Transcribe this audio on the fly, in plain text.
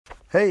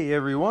Hey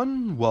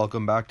everyone,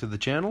 welcome back to the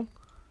channel.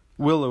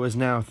 Willow is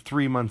now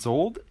 3 months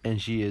old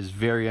and she is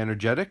very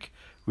energetic.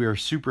 We are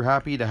super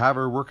happy to have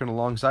her working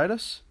alongside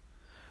us.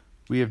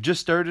 We have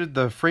just started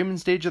the framing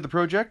stage of the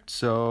project,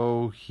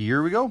 so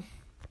here we go.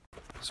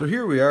 So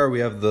here we are, we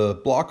have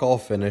the block all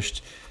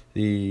finished.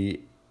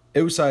 The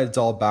outside's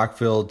all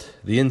backfilled,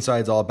 the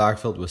inside's all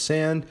backfilled with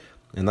sand,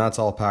 and that's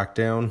all packed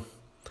down.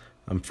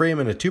 I'm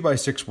framing a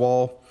 2x6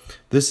 wall.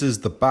 This is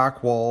the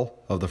back wall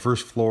of the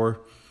first floor.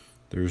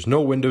 There's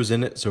no windows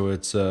in it, so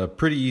it's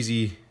pretty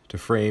easy to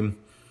frame.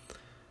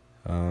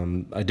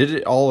 I did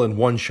it all in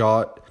one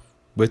shot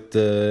with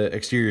the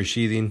exterior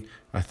sheathing.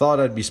 I thought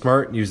I'd be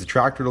smart and use the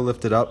tractor to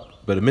lift it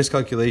up, but a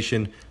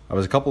miscalculation. I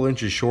was a couple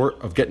inches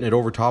short of getting it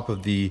over top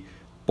of the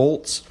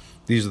bolts.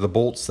 These are the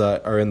bolts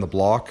that are in the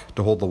block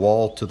to hold the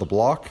wall to the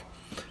block.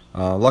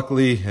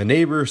 Luckily, a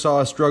neighbor saw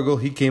us struggle.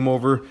 He came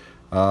over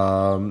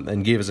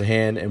and gave us a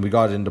hand, and we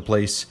got it into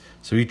place.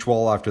 So each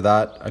wall after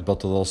that, I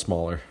built a little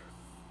smaller.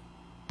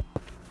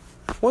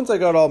 Once I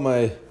got all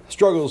my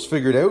struggles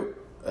figured out,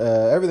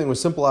 everything was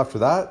simple after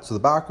that. So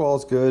the back wall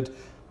is good.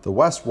 The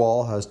west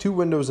wall has 2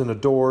 windows and a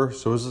door,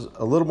 so it's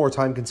a little more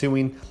time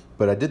consuming,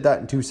 but I did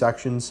that in 2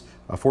 sections,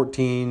 a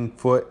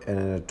 14-foot and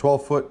a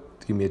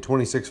 12-foot to give me a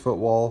 26-foot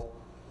wall.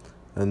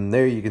 And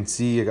there you can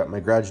see I got my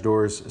garage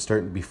doors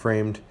starting to be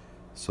framed.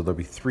 So there'll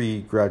be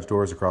 3 garage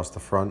doors across the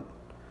front.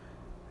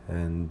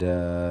 And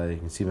you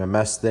can see my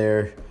mess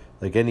there,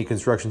 like any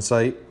construction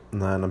site.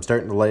 And then I'm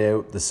starting to lay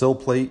out the sill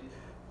plate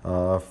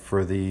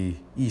for the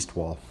east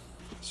wall.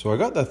 So I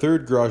got the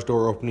 3rd garage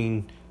door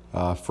opening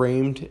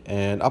framed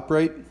and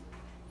upright.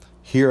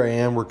 Here I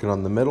am working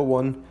on the middle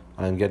one.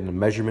 I'm getting a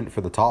measurement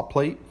for the top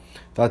plate.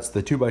 That's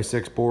the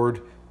 2x6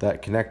 board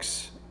that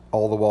connects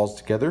all the walls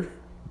together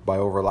by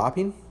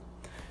overlapping.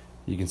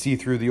 You can see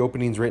through the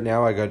openings right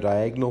now I got a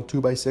diagonal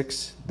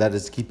 2x6. That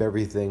is to keep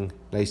everything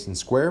nice and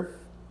square.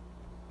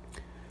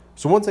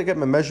 So once I get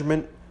my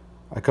measurement,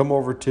 I come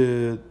over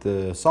to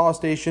the saw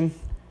station.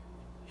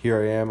 Here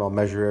I am, I'll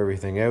measure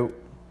everything out.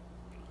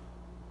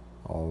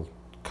 I'll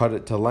cut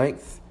it to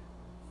length.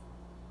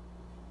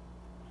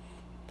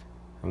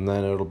 And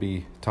then it'll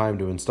be time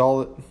to install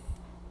it.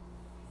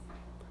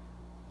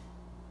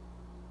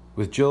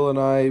 With Jill and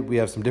I, we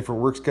have some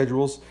different work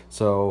schedules,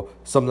 so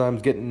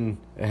sometimes getting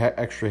an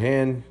extra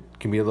hand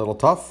can be a little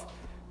tough.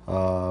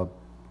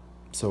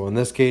 So in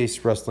this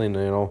case, wrestling,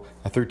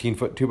 a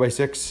 13-foot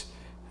 2x6,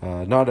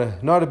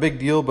 not a big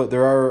deal, but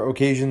there are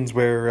occasions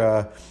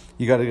where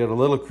you got to get a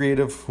little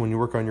creative when you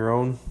work on your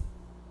own.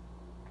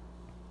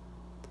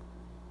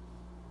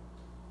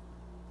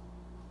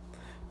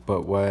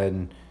 But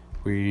when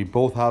we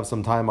both have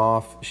some time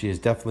off, she is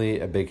definitely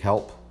a big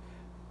help.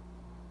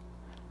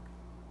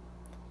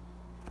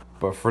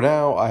 But for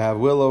now, I have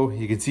Willow.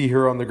 You can see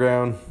her on the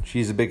ground.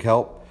 She's a big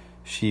help.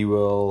 She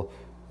will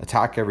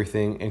attack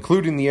everything,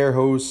 including the air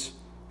hose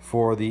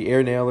for the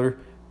air nailer.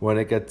 When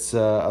it gets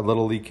a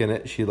little leak in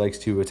it, she likes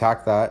to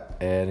attack that,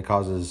 and it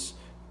causes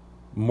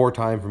more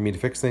time for me to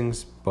fix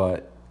things.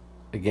 But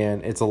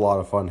again, it's a lot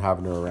of fun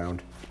having her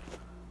around.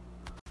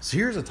 So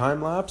here's a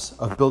time lapse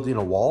of building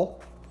a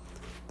wall.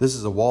 This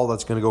is a wall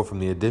that's going to go from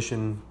the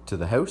addition to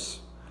the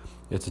house.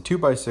 It's a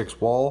 2x6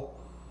 wall.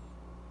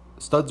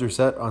 Studs are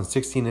set on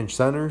 16-inch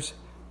centers.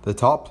 The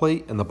top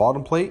plate and the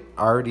bottom plate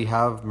I already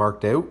have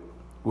marked out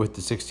with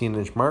the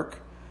 16-inch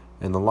mark,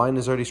 and the line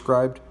is already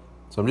scribed.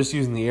 So I'm just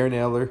using the air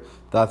nailer.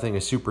 That thing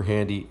is super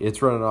handy.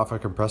 It's running off a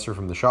compressor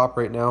from the shop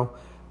right now.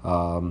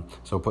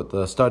 So put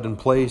the stud in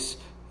place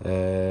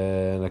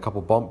and a couple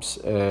bumps,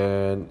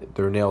 and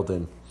they're nailed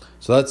in.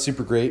 So that's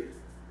super great.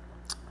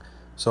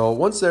 So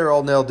once they're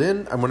all nailed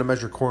in, I'm going to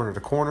measure corner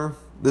to corner.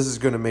 This is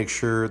going to make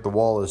sure the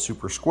wall is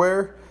super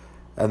square.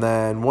 And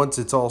then once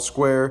it's all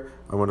square,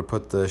 I'm going to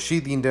put the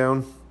sheathing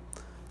down.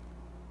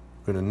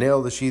 I'm going to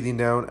nail the sheathing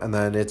down, and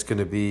then it's going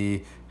to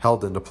be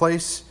held into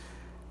place.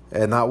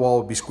 And that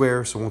wall will be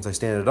square, so once I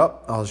stand it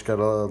up, I'll just got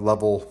a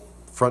level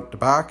front to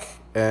back,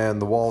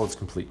 and the wall is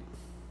complete.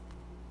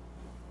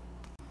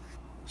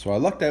 So I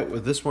lucked out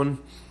with this one.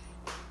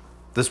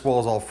 This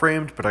wall is all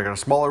framed, but I got a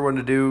smaller one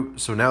to do.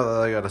 So now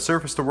that I got a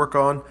surface to work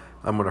on,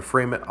 I'm going to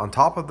frame it on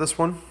top of this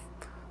one.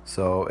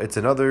 So it's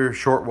another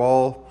short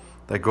wall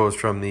that goes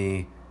from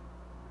the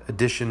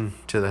addition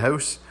to the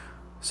house.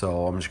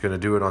 So I'm just going to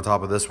do it on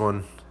top of this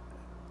one.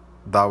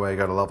 That way I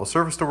got a level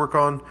surface to work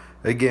on.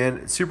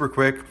 Again, it's super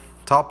quick.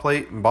 Top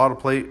plate and bottom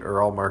plate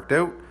are all marked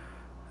out.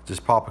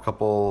 Just pop a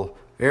couple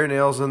air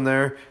nails in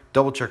there,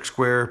 double check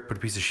square, put a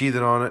piece of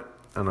sheathing on it,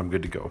 and I'm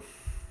good to go.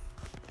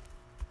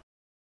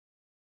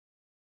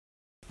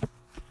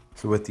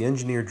 So with the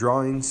engineer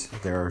drawings,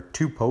 there are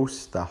 2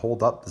 posts that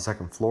hold up the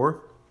 2nd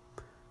floor.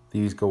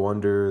 These go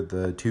under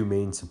the 2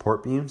 main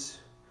support beams.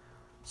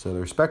 So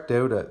they're spec'd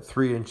out at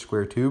 3-inch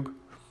square tube.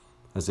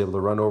 I was able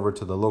to run over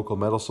to the local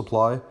metal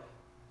supply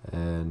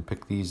and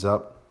pick these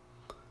up.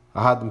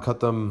 I had them cut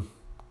them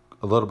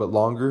a little bit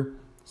longer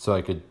so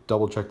I could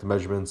double check the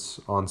measurements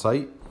on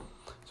site.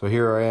 So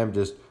here I am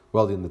just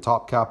welding the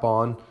top cap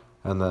on,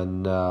 and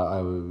then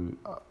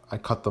I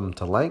cut them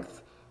to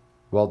length,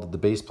 welded the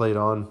base plate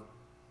on,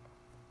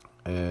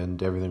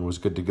 and everything was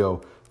good to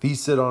go.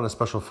 These sit on a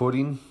special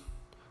footing.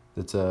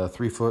 It's a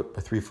 3 foot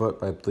by 3 foot,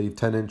 I believe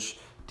 10-inch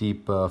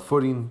deep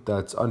footing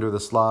that's under the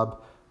slab.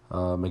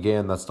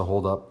 Again, that's to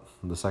hold up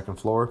the second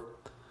floor.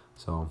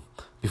 So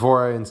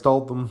before I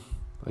installed them,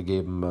 I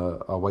gave them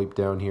a wipe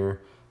down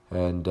here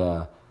and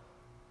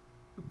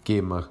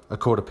gave them a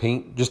coat of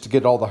paint just to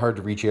get all the hard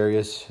to reach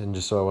areas and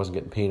just so I wasn't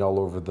getting paint all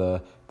over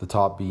the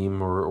top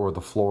beam or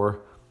the floor.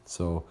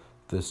 So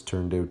this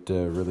turned out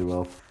really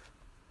well.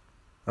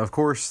 Of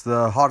course,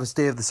 the hottest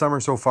day of the summer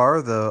so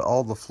far,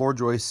 all the floor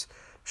joists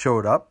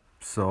showed up.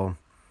 So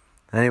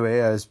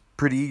anyway, I was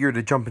pretty eager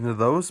to jump into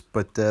those,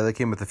 but they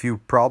came with a few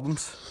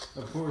problems.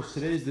 Of course,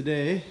 today's the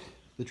day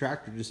the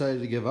tractor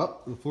decided to give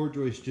up. The floor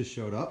joist just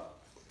showed up.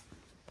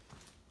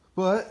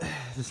 But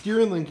the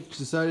steering link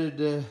decided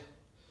to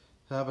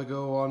have a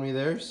go on me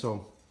there.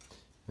 So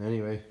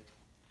anyway,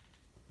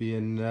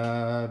 being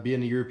a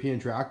European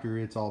tractor,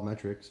 it's all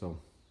metric. So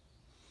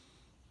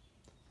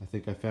I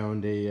think I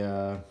found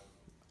a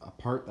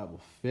part that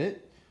will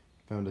fit.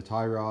 Found a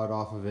tie rod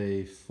off of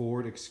a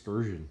Ford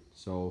Excursion.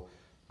 So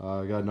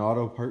I got an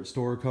auto part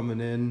store coming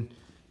in,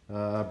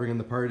 bringing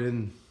the part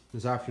in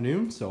this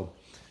afternoon. So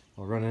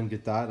I'll run in and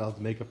get that. I'll have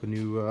to make up a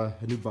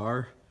new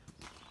bar.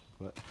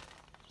 But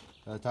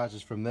that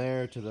attaches from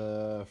there to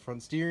the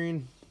front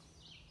steering.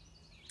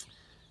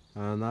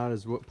 And that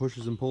is what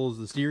pushes and pulls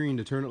the steering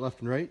to turn it left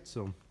and right.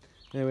 So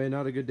anyway,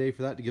 not a good day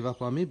for that to give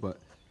up on me, but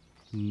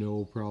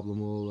no problem.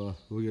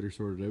 We'll get her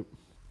sorted out.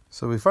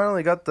 So we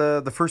finally got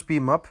the first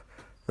beam up.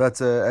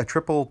 That's a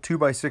triple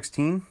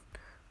 2x16.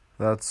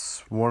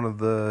 That's one of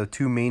the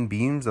two main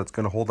beams that's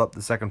going to hold up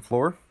the second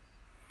floor.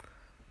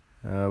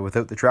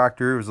 Without the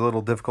tractor, it was a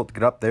little difficult to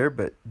get up there,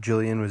 but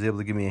Jillian was able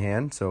to give me a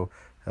hand, so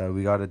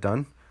we got it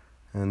done.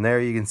 And there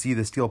you can see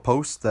the steel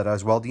posts that I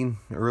was welding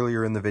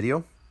earlier in the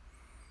video.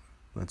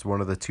 That's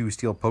one of the two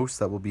steel posts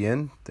that will be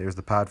in. There's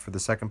the pad for the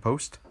second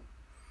post.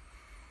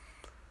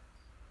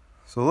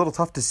 So a little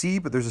tough to see,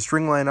 but there's a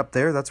string line up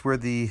there. That's where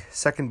the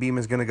second beam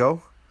is going to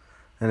go.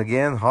 And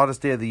again,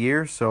 hottest day of the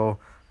year, so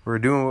we're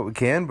doing what we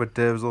can, but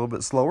it was a little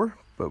bit slower,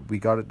 but we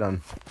got it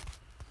done.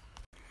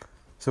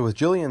 So with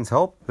Jillian's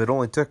help, it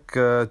only took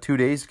 2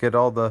 days to get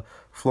all the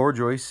floor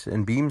joists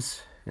and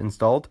beams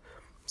installed.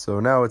 So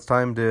now it's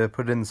time to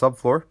put it in the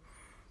subfloor.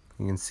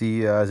 You can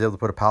see I was able to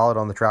put a pallet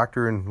on the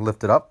tractor and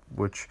lift it up,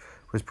 which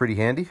was pretty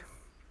handy.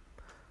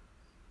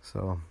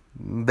 So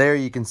there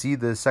you can see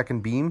the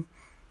second beam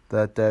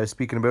that I was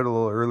speaking about a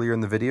little earlier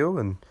in the video,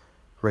 and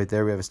right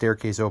there we have a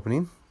staircase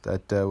opening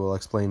that we'll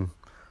explain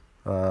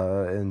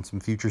in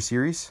some future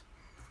series.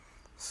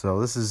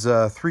 So this is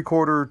a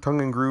 3/4 tongue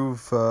and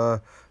groove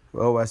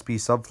OSB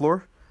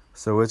subfloor.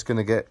 So it's going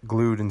to get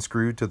glued and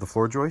screwed to the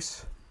floor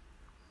joists.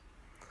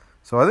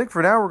 So I think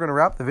for now we're going to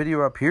wrap the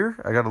video up here.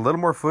 I got a little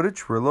more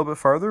footage. We're a little bit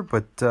farther,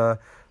 but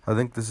I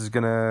think this is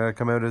going to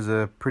come out as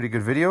a pretty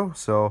good video.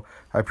 So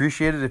I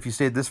appreciate it if you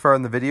stayed this far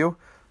in the video.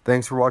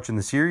 Thanks for watching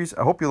the series.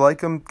 I hope you like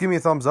them. Give me a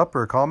thumbs up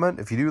or a comment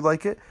if you do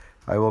like it.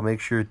 I will make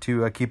sure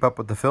to keep up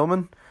with the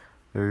filming.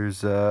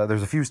 There's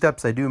a few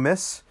steps I do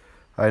miss,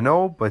 I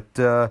know, but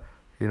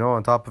you know,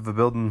 on top of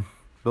building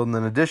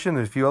an addition,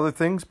 there's a few other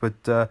things.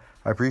 But I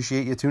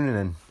appreciate you tuning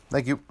in.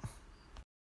 Thank you.